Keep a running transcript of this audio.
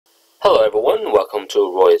Hello everyone, welcome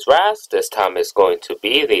to Roy's Raz. This time is going to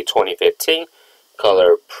be the 2015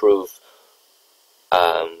 Color Proof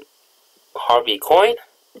Harvey coin.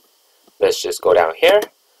 Let's just go down here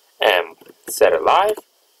and set it live.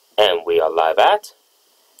 And we are live at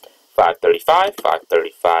 5:35.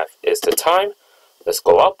 5:35 is the time. Let's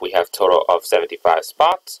go up. We have a total of 75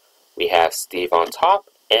 spots. We have Steve on top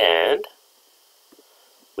and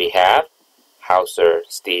we have Hauser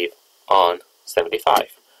Steve on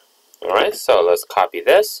 75. Alright, so let's copy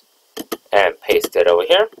this and paste it over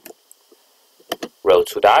here. Roll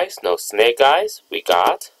 2 dice, no snake guys. We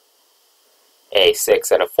got a 6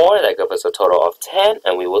 and a 4. That gives us a total of 10,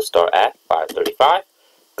 and we will start at 5:35.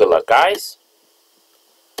 Good luck, guys.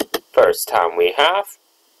 First time we have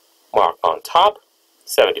Mark on top,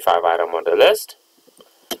 75 item on the list.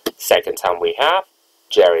 Second time we have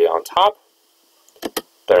Jerry on top.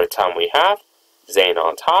 Third time we have Zane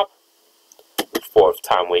on top. Fourth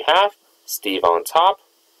time we have Steve on top.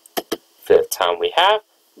 Fifth time we have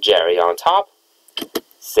Jerry on top.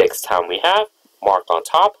 Sixth time we have Mark on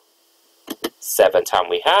top. Seventh time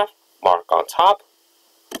we have Mark on top.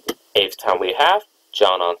 Eighth time we have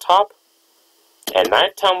John on top. And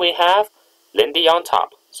ninth time we have Lindy on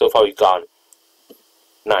top. So far we've gone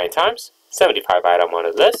 9 times, 75 item on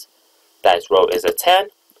the list. That row is a 10.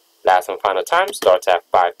 Last and final time starts at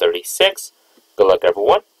 5:36. Good luck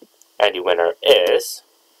everyone. And the winner is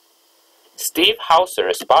Steve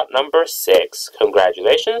Hauser, spot number 6.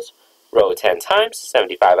 Congratulations. Row 10 times,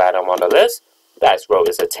 75 item on the list. That row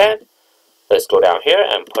is a 10. Let's go down here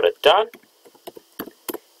and put it done.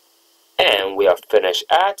 And we are finished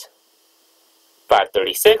at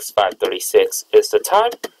 5:36. 5:36 is the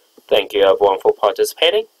time. Thank you everyone for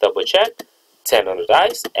participating. Double check. 10 on the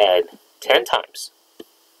dice and 10 times.